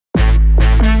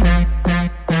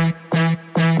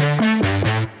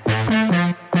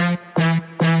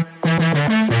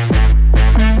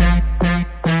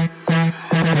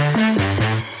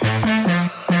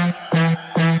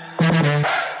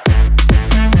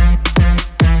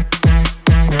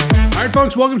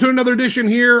folks. Welcome to another edition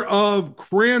here of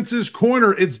Krantz's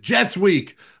Corner. It's Jets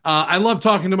week. I love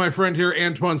talking to my friend here,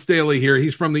 Antwan Staley here.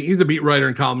 He's the beat writer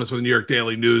and columnist for the New York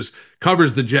Daily News,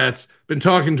 covers the Jets. Been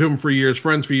talking to him for years,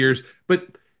 friends for years. But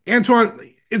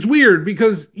Antwan, it's weird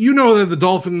because you know that the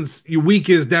Dolphins' week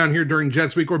is down here during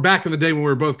Jets week, or back in the day when we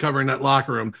were both covering that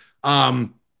locker room.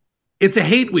 It's a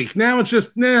hate week. Now it's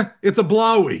just, it's a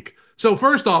blah week. So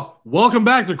first off, welcome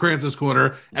back to Krantz's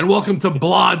Corner, and welcome to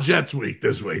blah Jets week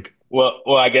this week. Well,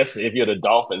 I guess if you're the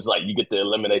Dolphins, like you get to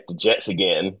eliminate the Jets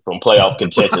again from playoff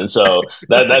contention. So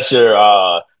that's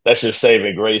your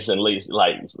saving grace, at least.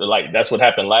 Like that's what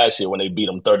happened last year when they beat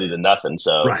them 30-0.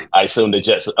 So Right. I assume the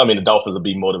Dolphins will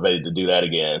be motivated to do that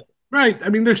again. Right. I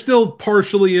mean, they're still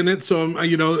partially in it, so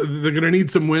they're going to need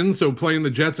some wins. So playing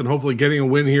the Jets and hopefully getting a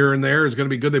win here and there is going to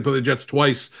be good. They play the Jets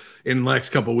twice in the next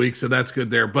couple of weeks, so that's good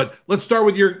there. But let's start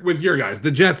with your guys,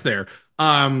 the Jets. There,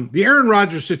 the Aaron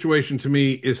Rodgers situation to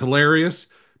me is hilarious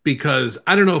because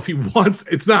I don't know if he wants.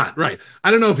 It's not right.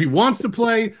 I don't know if he wants to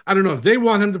play. I don't know if they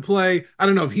want him to play. I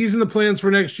don't know if he's in the plans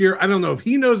for next year. I don't know if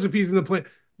he knows if he's in the plan.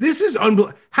 This is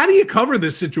unbelievable. How do you cover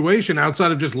this situation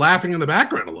outside of just laughing in the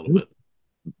background a little bit?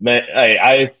 Man,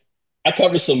 I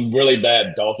covered some really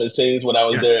bad Dolphins teams when I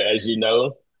was Yes. there, as you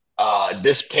know.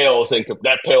 This pales in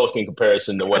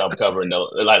comparison to what I'm covering the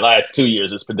like last 2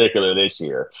 years, in particular this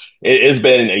year. It's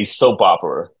been a soap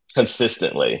opera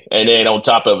consistently, and then on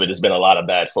top of it, it's been a lot of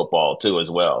bad football too as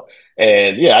well.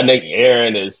 And yeah, I think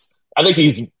Aaron is. I think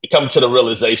he's come to the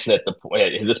realization at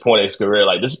this point in his career,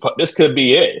 like this could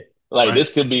be it. Like Right.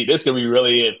 this could be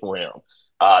really it for him.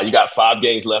 You got 5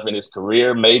 games left in his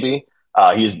career, maybe.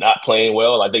 He's not playing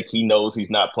well. I think he knows he's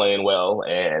not playing well,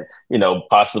 and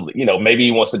possibly, maybe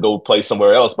he wants to go play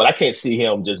somewhere else. But I can't see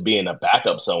him just being a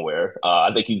backup somewhere.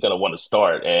 I think he's going to want to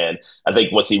start, and I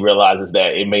think once he realizes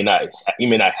that he may not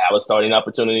have a starting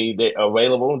opportunity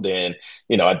available, then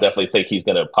I definitely think he's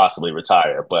going to possibly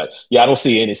retire. But yeah, I don't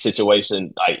see any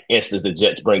situation like instance the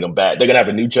Jets bring him back. They're going to have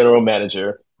a new general manager.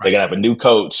 Right. They're going to have a new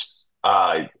coach.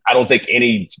 I don't think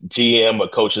any GM or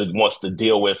coach wants to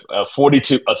deal with a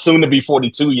soon to be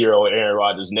 42-year-old Aaron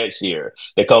Rodgers next year.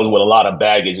 That comes with a lot of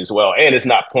baggage as well, and it's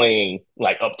not playing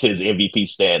like up to his MVP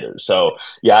standards. So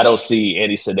yeah, I don't see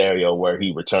any scenario where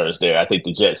he returns there. I think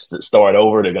the Jets start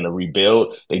over. They're going to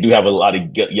rebuild. They do have a lot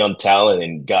of young talent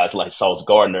and guys like Sauce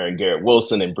Gardner and Garrett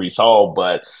Wilson and Breece Hall,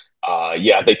 but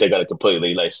yeah, I think they're going to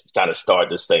completely kind of start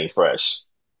this thing fresh.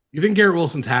 You think Garrett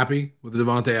Wilson's happy with the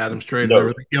Devontae Adams trade and No.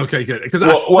 everything? Okay, good. Because I'm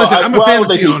a I don't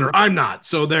fantasy think owner. I'm not.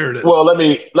 So there it is. Well, let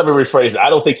me rephrase it. I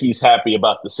don't think he's happy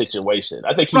about the situation.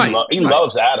 I think Right, he right.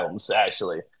 loves Adams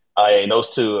actually. And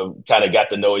those two have kind of got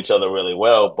to know each other really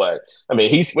well. But I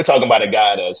mean, we're talking about a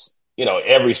guy that's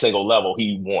every single level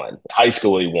he won. High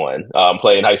school he won.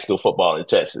 Playing high school football in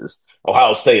Texas.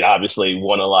 Ohio State obviously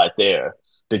won a lot there.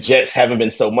 The Jets haven't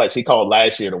been so much. He called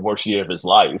last year the worst year of his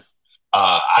life.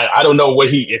 I don't know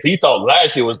if he thought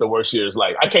last year was the worst year of his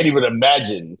life. I can't even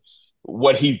imagine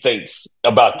what he thinks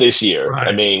about this year. I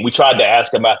Right. mean, we tried to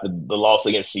ask him after the loss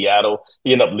against Seattle.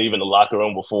 He ended up leaving the locker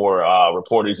room before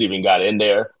reporters even got in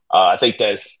there. I think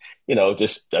that's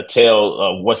just a tale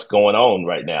of what's going on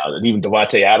right now. And even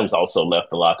Devontae Adams also left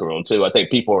the locker room too. I think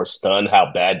people are stunned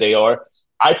how bad they are.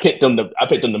 I picked them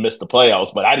to miss the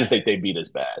playoffs, but I didn't think they'd be this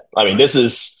bad. I mean, Right. this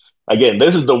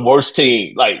is the worst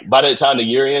team. Like by the time the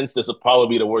year ends, this will probably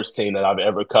be the worst team that I've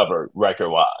ever covered record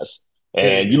wise.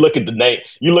 And Yeah. you look at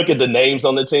the names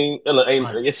on the team, and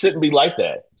Right. it shouldn't be like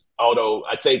that. Although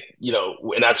I think,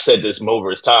 and I've said this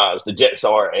numerous times, the Jets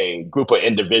are a group of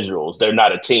individuals. They're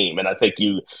not a team. And I think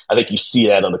you see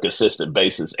that on a consistent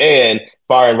basis. And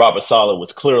firing Robert Saleh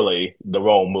was clearly the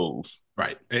wrong move.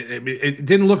 Right. It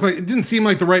didn't seem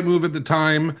like the right move at the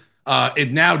time.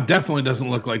 It now definitely doesn't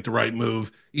look like the right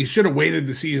move. You should have waited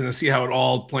the season to see how it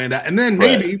all planned out. And then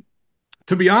Right. maybe,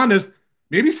 to be honest,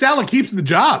 maybe Salah keeps the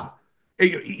job.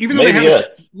 Even though they Maybe,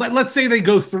 haven't, yeah. let's say they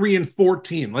go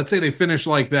 3-14. Let's say they finish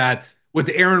like that with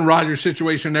the Aaron Rodgers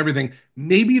situation and everything.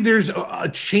 Maybe there's a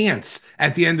chance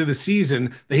at the end of the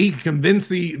season that he can convince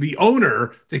the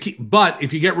owner to keep. But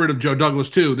if you get rid of Joe Douglas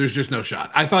too, there's just no shot.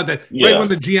 I thought that right Yeah. when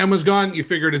the GM was gone, you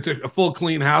figured it's a full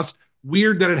clean house.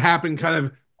 Weird that it happened kind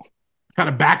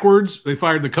of backwards. They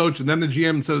fired the coach and then the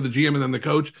GM instead of the GM and then the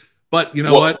coach. But you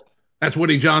know Well, what? That's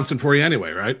Woody Johnson for you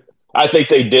anyway, right? I think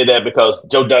they did that because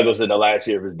Joe Douglas in the last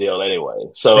year of his deal anyway.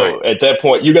 Right. So at that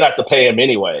point, you're gonna have to pay him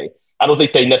anyway. I don't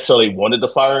think they necessarily wanted to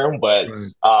fire him, but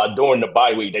Right. during the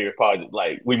bye week, they were probably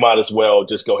like, we might as well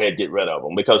just go ahead and get rid of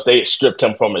him because they had stripped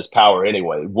him from his power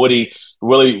anyway. Woody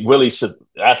really,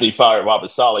 after he fired Robert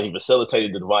Saleh, he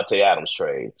facilitated the Devontae Adams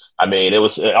trade. I mean, it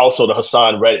was also the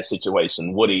Hassan Reddick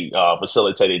situation. Woody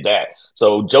facilitated that.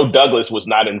 So Joe Douglas was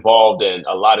not involved in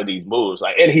a lot of these moves,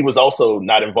 like, and he was also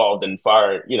not involved in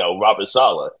firing, Robert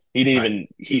Saleh. Right.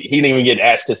 He didn't even get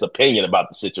asked his opinion about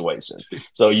the situation.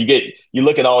 So you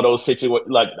look at all those situations,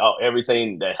 like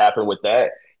everything that happened with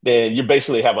that, then you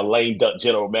basically have a lame duck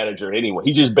general manager anyway.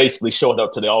 He just basically showed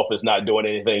up to the office not doing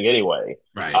anything anyway.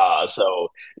 Right. So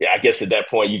yeah, I guess at that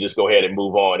point you just go ahead and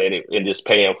move on and just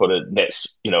pay him for the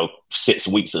next 6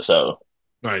 weeks or so.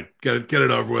 Right. Get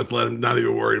it over with. Let him not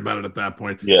even worry about it at that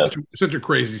point. Yeah, Such a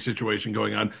crazy situation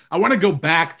going on. I want to go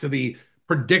back to the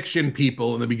prediction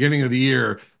people in the beginning of the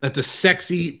year that the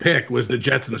sexy pick was the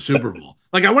Jets in the Super Bowl.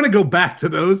 Like, I want to go back to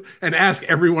those and ask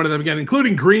every one of them again,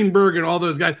 including Greenberg and all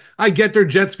those guys. I get they're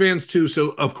Jets fans too.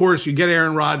 So, of course, you get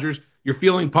Aaron Rodgers. You're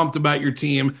feeling pumped about your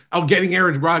team. Oh, getting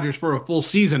Aaron Rodgers for a full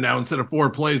season now instead of 4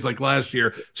 plays like last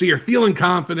year. So you're feeling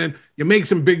confident. You make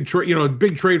some big trade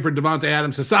for Devontae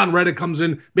Adams. Hassan Reddick comes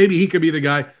in. Maybe he could be the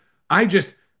guy. I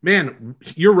just, man,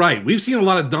 you're right. We've seen a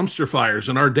lot of dumpster fires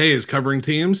in our days covering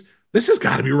teams. This has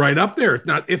got to be right up there,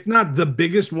 if not the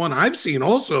biggest one I've seen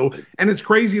also. And it's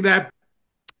crazy that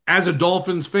as a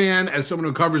Dolphins fan, as someone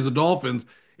who covers the Dolphins,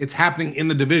 it's happening in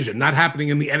the division, not happening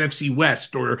in the NFC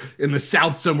West or in the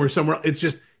South somewhere.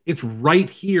 It's right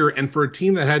here. And for a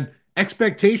team that had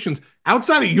expectations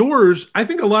outside of yours, I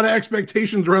think a lot of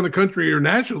expectations around the country or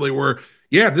nationally were,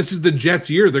 yeah, this is the Jets'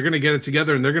 year. They're going to get it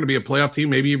together and they're going to be a playoff team,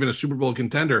 maybe even a Super Bowl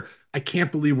contender. I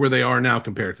can't believe where they are now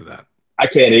compared to that. I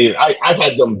can't either. I've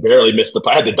had them barely miss the.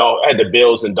 I had the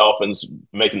Bills and Dolphins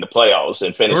making the playoffs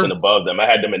and finishing Sure. above them. I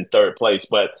had them in third place,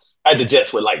 but I had the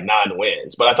Jets with like 9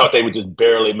 wins. But I thought they would just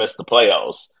barely miss the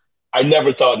playoffs. I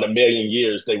never thought in a million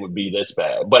years they would be this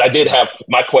bad. But I did Right. have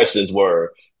my questions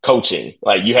were coaching.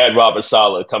 Like you had Robert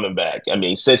Saleh coming back. I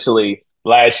mean, essentially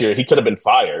last year he could have been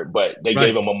fired, but they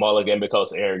gave Right. him a mulligan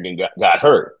because Aaron got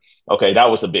hurt. Okay,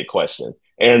 that was a big question.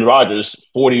 Aaron Rodgers,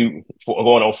 40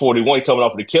 going on 41, coming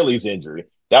off an Achilles injury.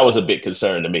 That was a big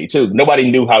concern to me too.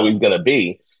 Nobody knew how he was going to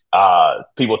be.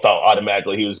 People thought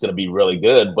automatically he was going to be really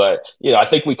good, but I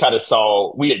think we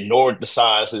ignored the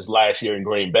signs his last year in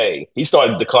Green Bay. He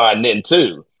started to decline then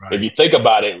too. If Right. you think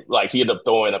about it, like he ended up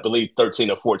throwing, I believe, 13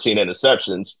 or 14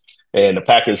 interceptions, and the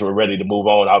Packers were ready to move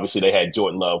on. Obviously, they had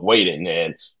Jordan Love waiting,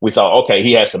 and we thought, okay,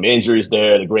 he had some injuries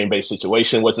there. The Green Bay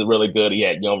situation wasn't really good. He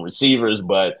had young receivers,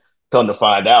 but come to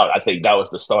find out, I think that was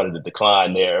the start of the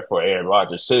decline there for Aaron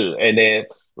Rodgers too. And then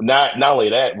not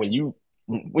only that, when you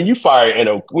fire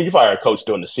a coach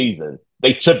during the season,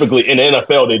 they typically in the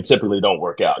NFL they typically don't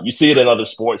work out. You see it in other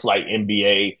sports like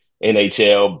NBA,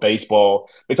 NHL, baseball,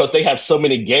 because they have so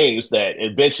many games that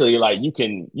eventually like you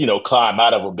can climb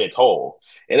out of a big hole.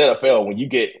 In NFL, when you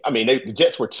get, I mean, the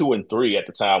Jets were 2-3 at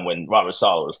the time when Robert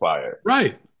Saleh was fired.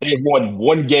 Right. They've won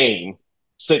one game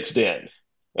since then.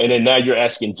 And then now you're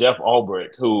asking Jeff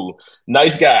Albrecht, who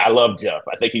nice guy. I love Jeff.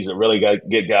 I think he's a really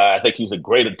good guy. I think he's a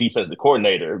great defensive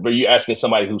coordinator. But you're asking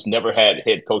somebody who's never had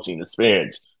head coaching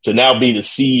experience to now be the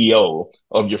CEO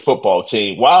of your football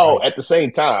team, while Right. at the same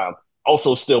time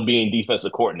also still being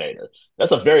defensive coordinator.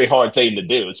 That's a very hard thing to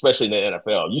do, especially in the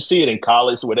NFL. You see it in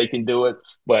college where they can do it,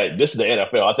 but this is the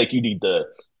NFL. I think you need to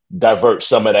divert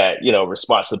some of that,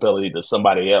 responsibility to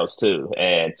somebody else too.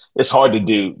 And it's hard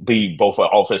to be both an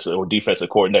offensive or defensive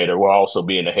coordinator while also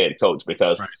being a head coach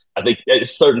because Right. I think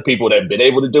there's certain people that have been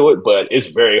able to do it, but it's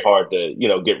very hard to,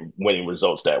 get winning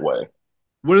results that way.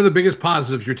 What are the biggest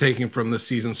positives you're taking from this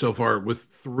season so far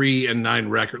with 3-9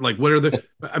 record? Like, what are the?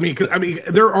 I mean,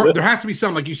 there has to be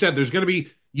some. Like you said, there's going to be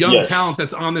young talent Yes.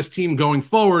 that's on this team going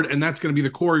forward, and that's going to be the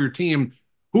core of your team.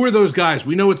 Who are those guys?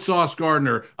 We know it's Sauce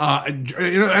Gardner. I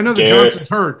know that Johnson's Garrett.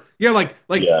 hurt. Yeah, like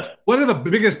Yeah. what are the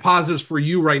biggest positives for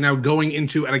you right now going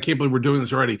into? And I can't believe we're doing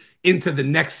this already into the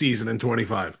next season in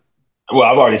 25. Well,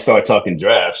 I've already started talking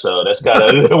draft, so that's kind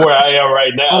of where I am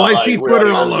right Oh, now. I Like see we're Twitter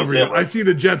already all early over you. I December. see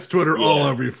the Jets Twitter all Yeah.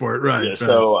 over you for it. Right, Yeah, right.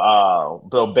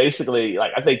 so basically,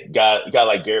 like I think guy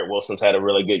like Garrett Wilson's had a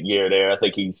really good year there. I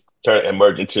think he's turned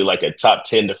emerged into like a top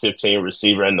 10 to 15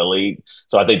 receiver in the league.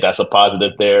 So I think that's a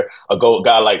positive there.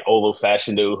 Guy like Olu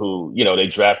Fashanu, who they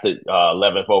drafted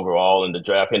 11th overall in the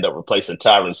draft, ended up replacing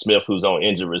Tyron Smith, who's on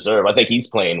injured reserve. I think he's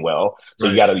playing well. So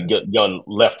you Right. got a good young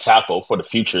left tackle for the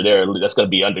future there. That's going to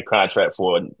be under contract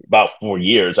for about 4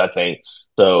 years, I think.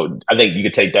 So I think you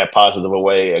could take that positive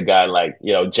away. A guy like,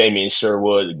 Jamie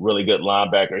Sherwood, really good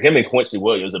linebacker. Him and Quincy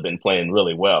Williams have been playing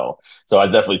really well. So I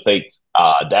definitely think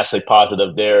That's a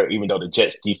positive there, even though the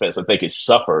Jets defense, I think, has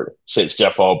suffered since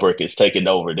Jeff Ulbrich has taken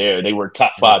over there. They were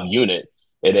top Yeah. five unit,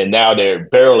 and then now they're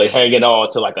barely hanging on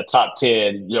to like a top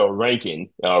 10, ranking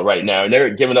right now. And they're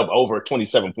giving up over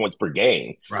 27 points per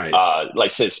game, Right.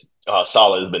 like since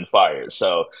Saleh has been fired.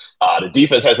 So the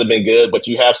defense hasn't been good, but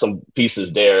you have some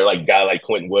pieces there, like a guy like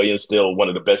Quentin Williams, still one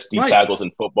of the best D Right. tackles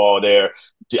in football there.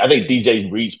 I think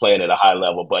DJ Reed's playing at a high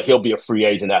level, but he'll be a free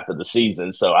agent after the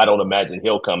season, so I don't imagine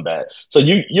he'll come back. So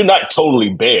you're not totally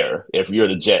bare if you're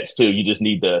the Jets too. You just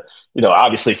need to,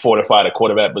 obviously fortify the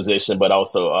quarterback position, but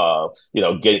also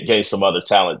gain some other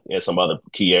talent in some other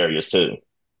key areas too.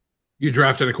 You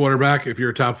drafted a quarterback if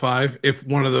you're top five. If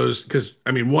one of those, because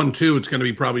I mean, 1, 2, it's going to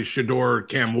be probably Shador,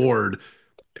 Cam Ward.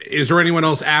 Is there anyone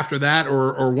else after that,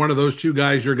 or one of those two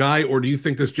guys your guy, or do you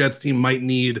think this Jets team might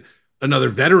need another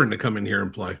veteran to come in here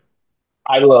and play?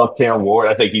 I love Cam Ward.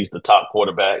 I think he's the top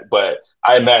quarterback, but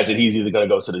I imagine he's either going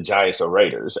to go to the Giants or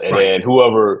Raiders, and Right. then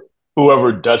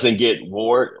whoever doesn't get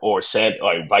Ward or Sand,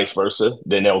 or vice versa,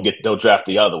 then they'll draft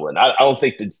the other one. I don't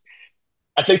think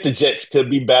I think the Jets could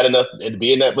be bad enough to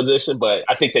be in that position, but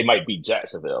I think they might beat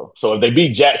Jacksonville. So if they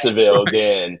beat Jacksonville, Right.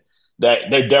 then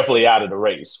they're definitely out of the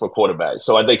race for quarterbacks.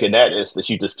 So I think in that instance,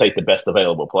 you just take the best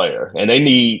available player, and they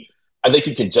need. I think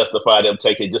you can justify them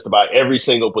taking just about every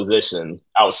single position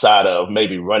outside of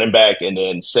maybe running back and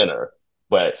then center.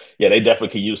 But yeah, they definitely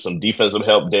could use some defensive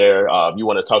help there. You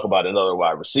want to talk about another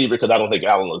wide receiver because I don't think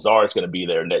Alan Lazard is going to be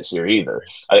there next year either.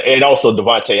 And also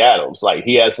Devontae Adams, like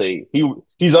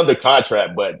he's under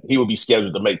contract, but he will be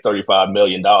scheduled to make $35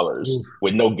 million Oof.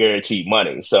 with no guaranteed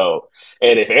money. So,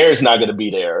 and if Aaron's not going to be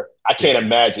there, I Yeah. can't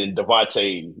imagine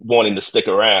Devontae wanting to stick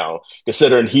around,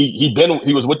 considering he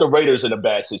was with the Raiders in a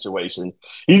bad situation.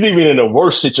 He's even in a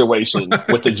worse situation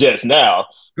with the Jets now.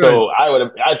 Right. So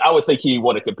I would think he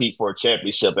want to compete for a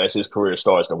championship as his career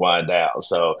starts to wind down.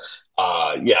 So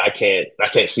yeah, I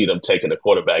can't see them taking a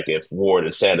quarterback if Ward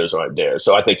and Sanders aren't there.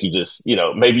 So I think you just,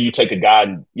 maybe you take a guy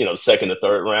in, second or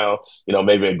third round,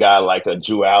 maybe a guy like a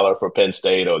Drew Aller for Penn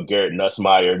State or Garrett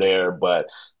Nussmeier there. But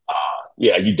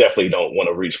yeah, you definitely don't want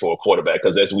to reach for a quarterback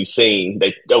because as we've seen,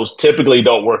 those typically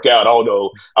don't work out.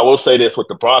 Although I will say this with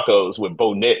the Broncos, with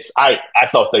Bo Nix, I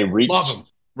thought they Love reached. him.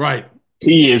 Right.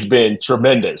 He has been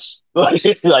tremendous. Like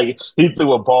he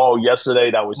threw a ball yesterday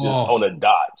that was just on Oh. a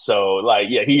dot. So like,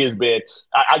 yeah, he has been.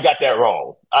 I got that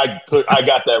wrong. I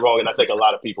got that wrong, and I think a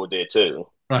lot of people did too.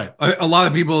 Right. A lot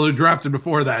of people who drafted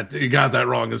before that you got that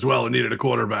wrong as well and needed a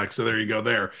quarterback. So there you go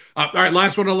there. All right,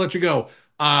 last one, I'll let you go.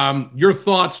 Your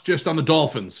thoughts just on the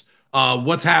Dolphins.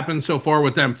 What's happened so far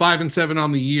with them? 5-7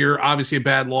 on the year. Obviously a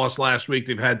bad loss last week.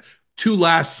 They've had two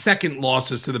last second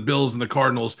losses to the Bills and the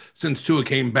Cardinals since Tua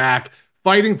came back,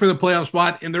 fighting for the playoff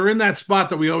spot. And they're in that spot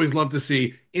that we always love to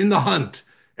see in the hunt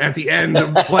at the end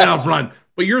of the playoff run.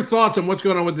 But your thoughts on what's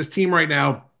going on with this team right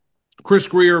now? Chris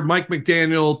Greer, Mike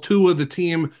McDaniel, two of the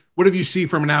team. What have you see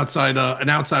from an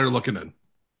outsider looking in?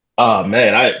 Oh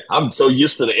man, I'm so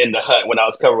used to the in the hunt when I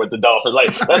was covering with the Dolphins.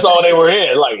 Like that's all they were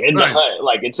in, like in the Right. hunt,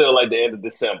 like until like the end of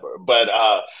December. But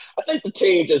I think the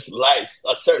team just lacks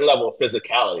a certain level of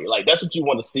physicality. Like that's what you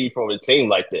want to see from a team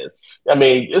like this. I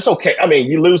mean, it's okay. I mean,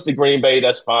 you lose to Green Bay,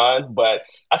 that's fine, but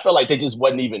I feel like they just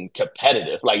wasn't even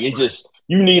competitive. Like it Right. just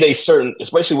you need a certain,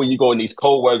 especially when you go in these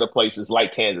cold weather places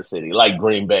like Kansas City, like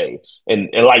Green Bay, and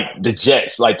like the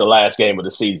Jets, like the last game of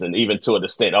the season, even to an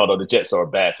extent, although the Jets are a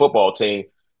bad football team,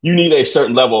 you need a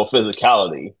certain level of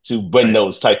physicality to win Right.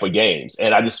 those type of games.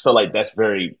 And I just feel like that's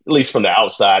very, at least from the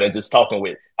outside, and just talking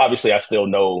with, obviously, I still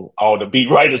know all the beat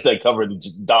writers that cover the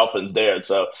Dolphins there.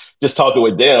 So just talking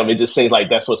with them, it just seems like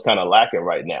that's what's kind of lacking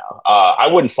right now. I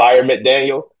wouldn't fire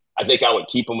McDaniel. I think I would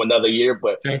keep him another year,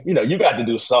 but Okay. you got to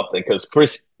do something because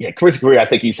Chris Greer, I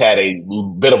think he's had a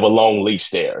bit of a long leash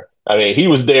there. I mean, he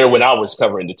was there when I was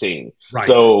covering the team. Right.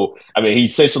 So, I mean, he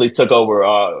essentially took over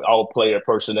all player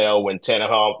personnel when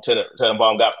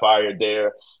Tannenbaum got fired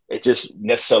there. It just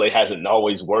necessarily hasn't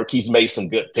always worked. He's made some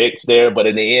good picks there, but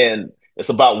in the end, it's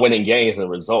about winning games and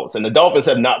results. And the Dolphins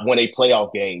have not won a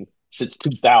playoff game since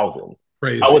 2000. I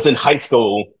Crazy. was in high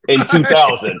school in Right.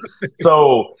 2000.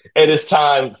 So it is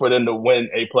time for them to win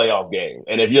a playoff game.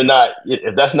 And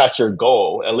if that's not your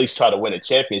goal, at least try to win a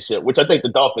championship, which I think the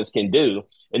Dolphins can do.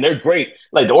 And they're great.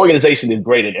 Like the organization is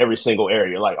great in every single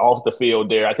area, like off the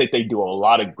field there. I think they do a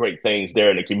lot of great things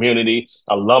there in the community.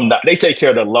 Alumni, they take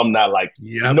care of the alumni like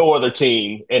Yep. no other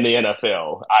team in the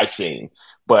NFL I've seen.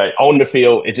 But on the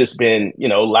field, it's just been,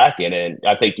 lacking. And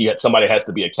I think somebody has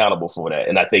to be accountable for that.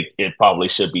 And I think it probably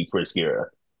should be Chris Guerra.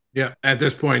 Yeah, at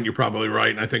this point, you're probably right.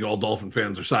 And I think all Dolphin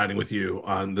fans are siding with you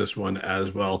on this one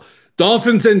as well.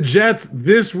 Dolphins and Jets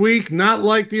this week, not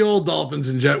like the old Dolphins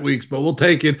and Jet weeks, but we'll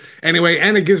take it anyway.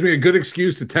 And it gives me a good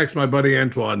excuse to text my buddy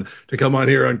Antwan to come on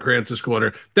here on Krantz's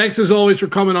Corner. Thanks as always for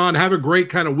coming on. Have a great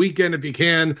kind of weekend if you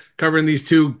can, covering these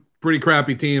two pretty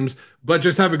crappy teams, but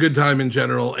just have a good time in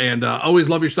general. And always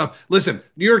love your stuff. Listen,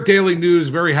 New York Daily News,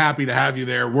 very happy to have you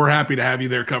there. We're happy to have you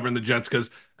there covering the Jets because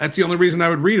that's the only reason I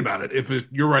would read about it if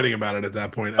you're writing about it at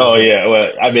that point as Oh well. yeah,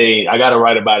 well, I mean, I got to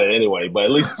write about it anyway. But at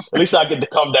least I get to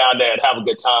come down there and have a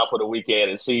good time for the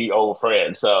weekend and see old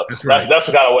friends. So That's that's right. that's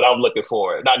kind of what I'm looking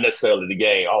for. Not necessarily the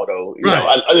game, although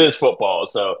Right. it is football,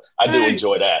 so I do Hey,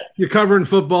 enjoy that. you're covering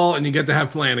football and you get to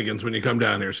have Flanagans when you come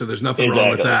down here. So there's nothing wrong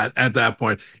with Exactly. that at that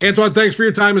point. Antwan, thanks for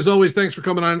your time as always. Thanks for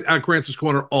coming on at Krantz's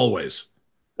Corner always.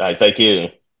 All right, thank you.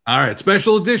 All right,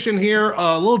 special edition here.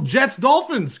 A little Jets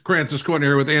Dolphins Krantz's Corner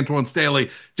here with Antwan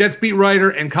Staley, Jets beat writer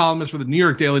and columnist for the New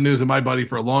York Daily News and my buddy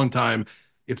for a long time.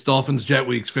 It's Dolphins Jet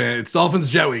Weeks fan. It's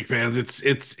Dolphins Jet Week fans.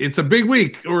 It's a big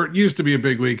week, or it used to be a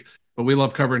big week, but we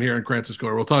love covering here in Krantz's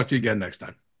Corner. We'll talk to you again next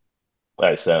time. All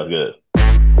right, sounds good.